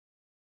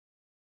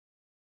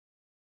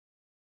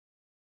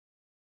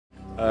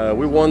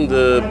We won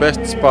the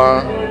best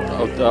spa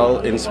hotel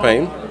in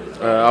Spain.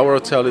 Our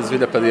hotel is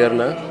Villa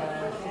Padierna,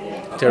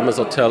 Thermas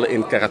hotel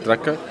in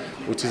Carratraca,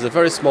 which is a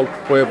very small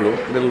pueblo,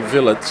 little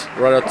village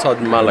right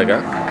outside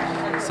Malaga,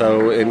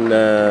 so in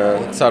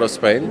south of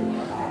Spain.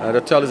 The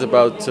hotel is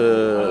about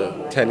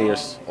 10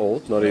 years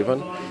old, not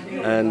even,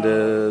 and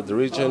the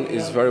region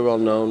is very well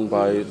known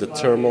by the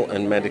thermal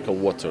and medical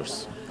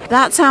waters.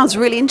 That sounds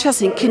really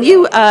interesting. Can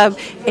you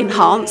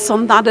enhance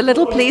on that a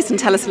little, please, and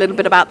tell us a little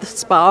bit about the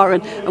spa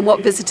and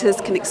what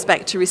visitors can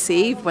expect to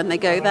receive when they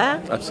go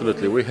there?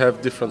 Absolutely. We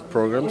have different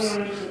programs.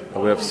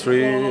 We have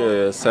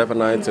 3, 7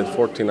 nights and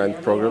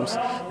 14-night programs,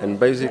 and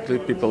basically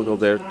people go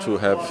there to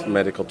have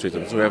medical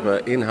treatments. We have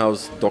an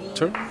in-house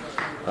doctor.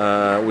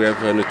 We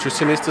have a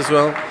nutritionist as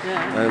well,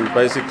 and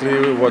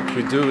basically what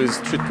we do is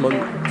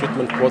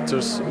treatment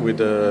waters with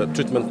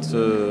treatments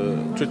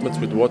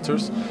with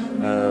waters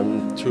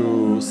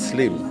to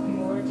slim,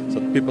 so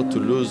people to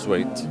lose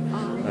weight.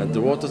 And the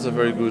waters are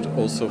very good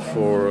also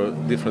for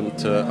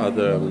different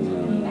other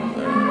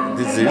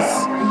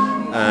disease,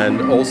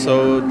 and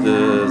also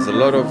there's a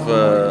lot of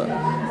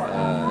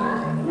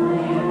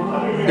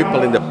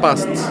people in the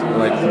past,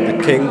 like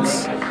the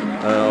kings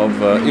of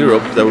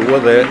Europe, that were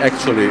there.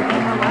 Actually,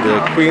 the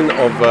Queen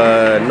of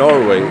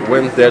Norway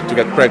went there to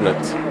get pregnant.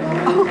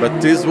 But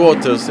these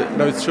waters,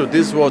 no, it's true,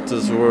 these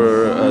waters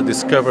were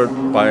discovered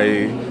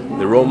by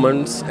the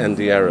Romans and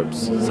the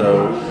Arabs.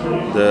 So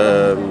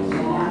the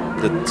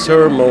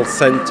thermal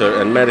center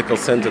and medical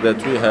center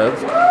that we have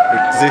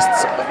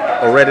exists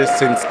already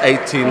since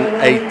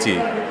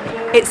 1880.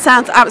 It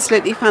sounds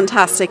absolutely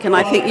fantastic, and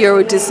I think you're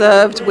a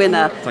deserved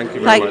winner. Thank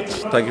you very much.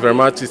 Thank you very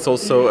much. It's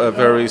also a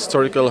very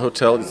historical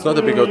hotel. It's not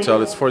a big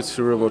hotel, it's a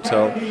 43-room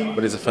hotel,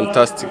 but it's a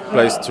fantastic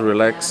place to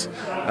relax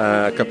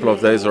a couple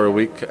of days or a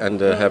week and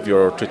have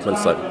your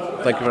treatment done.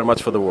 Thank you very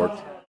much for the word.